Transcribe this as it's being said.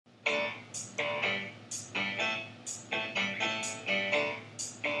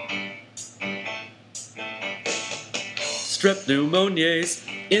Strep pneumoniae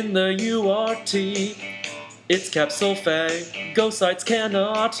in the URT. Its capsule phagocytes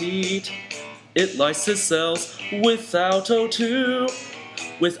cannot eat. It lyses cells without O2.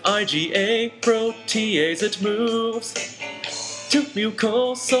 With IgA protease it moves to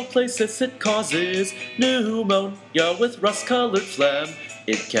mucosal places. It causes pneumonia with rust-colored phlegm.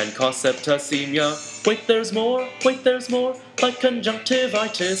 It can cause septicemia. Wait, there's more, like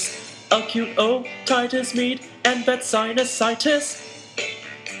conjunctivitis, acute otitis, meat, and vet sinusitis.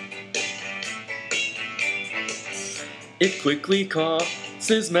 It quickly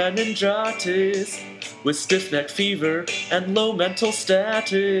causes meningitis with stiff neck fever and low mental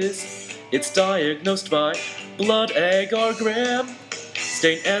status. It's diagnosed by blood agar,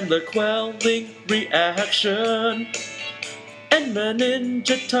 stain, and the Quelling reaction. And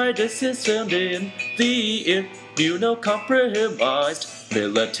meningitis is found in the immunocompromised,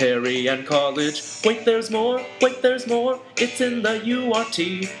 military, and college. Wait, there's more, it's in the URT.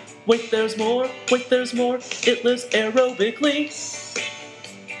 Wait, there's more, it lives aerobically.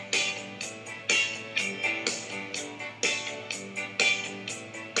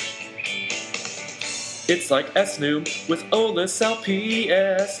 It's like S-pneum with olysal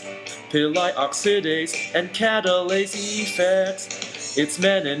PS, pili oxidase, and catalase effects. It's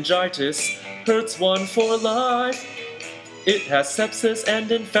meningitis, hurts one for life. It has sepsis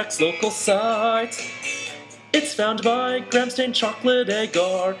and infects local sites. It's found by gram-stained chocolate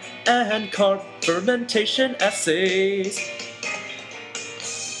agar and carb fermentation assays.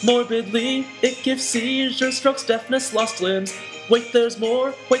 Morbidly, it gives seizures, strokes, deafness, lost limbs. Wait, there's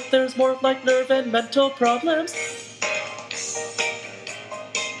more, like nerve and mental problems.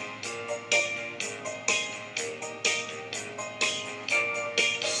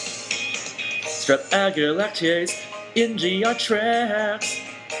 Strep agalactiae in GI tracts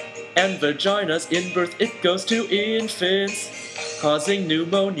and vaginas. In birth it goes to infants, causing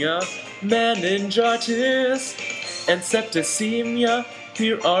pneumonia, meningitis, and septicemia.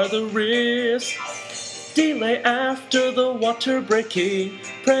 Here are the risks: delay after the water breaking,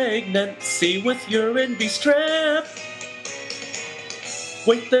 pregnancy with urine B strep.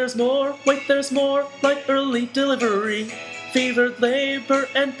 Wait, there's more, like early delivery, fevered labor,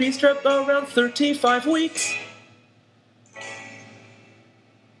 and B strep around 35 weeks.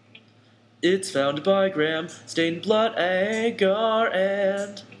 It's found by gram-stained blood agar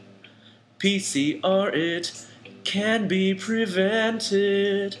and PCR. It can be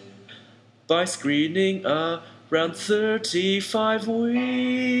prevented by screening around 35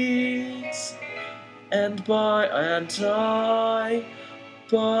 weeks and by antibiotic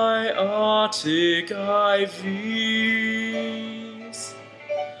IVs.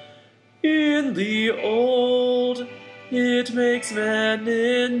 In the old, it makes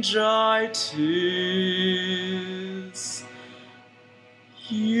meningitis,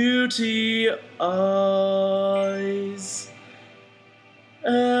 UTIs,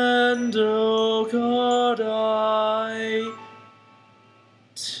 and otitis.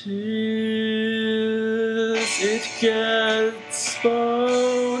 It gets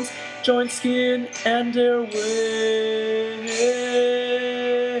bones, joints, skin, and airways.